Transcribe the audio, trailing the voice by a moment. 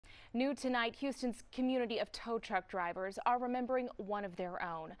New tonight, Houston's community of tow truck drivers are remembering one of their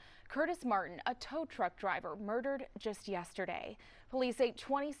own. Curtis Martin, a tow truck driver, murdered just yesterday. Police say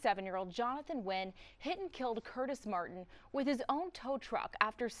 27-year-old Jonathan Wynn hit and killed Curtis Martin with his own tow truck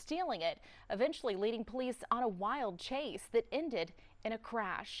after stealing it, eventually leading police on a wild chase that ended in a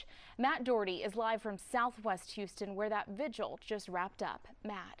crash. Matt Doherty is live from Southwest Houston, where that vigil just wrapped up.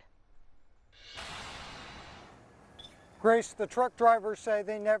 Matt. Grace, the truck drivers say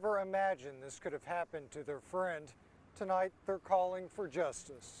they never imagined this could have happened to their friend. Tonight, they're calling for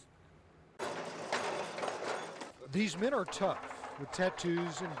justice. These men are tough. With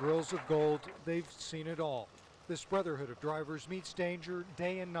tattoos and grills of gold, they've seen it all. This brotherhood of drivers meets danger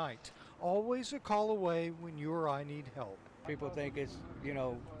day and night, always a call away when you or I need help. People think it's,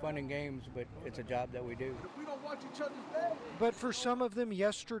 fun and games, but it's a job that we do. We don't watch each other's back. But for some of them,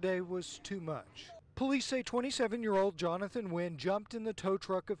 yesterday was too much. Police say 27-year-old Jonathan Wynn jumped in the tow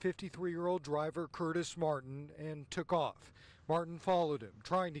truck of 53-year-old driver Curtis Martin and took off. Martin followed him,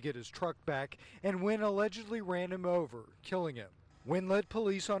 trying to get his truck back, and Wynn allegedly ran him over, killing him. Wynn led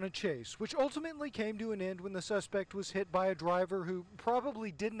police on a chase, which ultimately came to an end when the suspect was hit by a driver who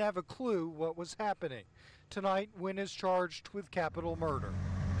probably didn't have a clue what was happening. Tonight, Wynn is charged with capital murder.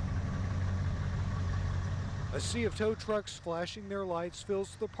 A sea of tow trucks flashing their lights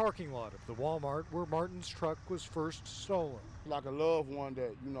fills the parking lot of the Walmart where Martin's truck was first stolen. Like a loved one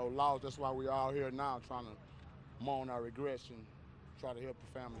that, lost. That's why we're all here now trying to mourn our regrets and try to help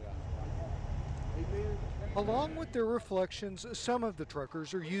the family out. Along with their reflections, some of the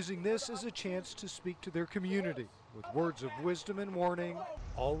truckers are using this as a chance to speak to their community with words of wisdom and warning.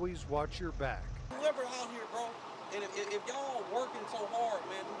 Always watch your back. Whoever out here, bro, and if y'all working so hard,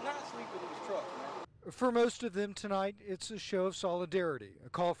 man, do not sleep in these trucks, man. For most of them tonight, it's a show of solidarity, a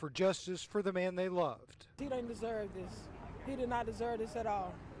call for justice for the man they loved. He didn't deserve this. He did not deserve this at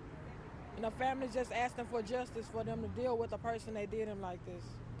all. And the family's just asking for justice for them to deal with a person that did him like this.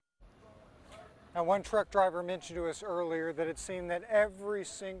 Now, one truck driver mentioned to us earlier that it seemed that every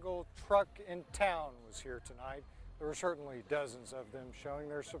single truck in town was here tonight. There were certainly dozens of them showing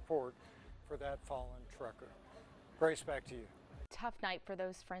their support for that fallen trucker. Grace, back to you. Tough night for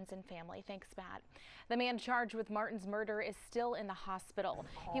those friends and family. Thanks, Matt. The man charged with Martin's murder is still in the hospital.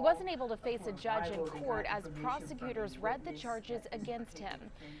 He wasn't able to face a judge in court as prosecutors read the charges against him.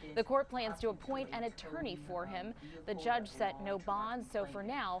 The court plans to appoint an attorney for him. The judge set no bond, so for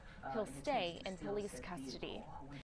now, he'll stay in police custody.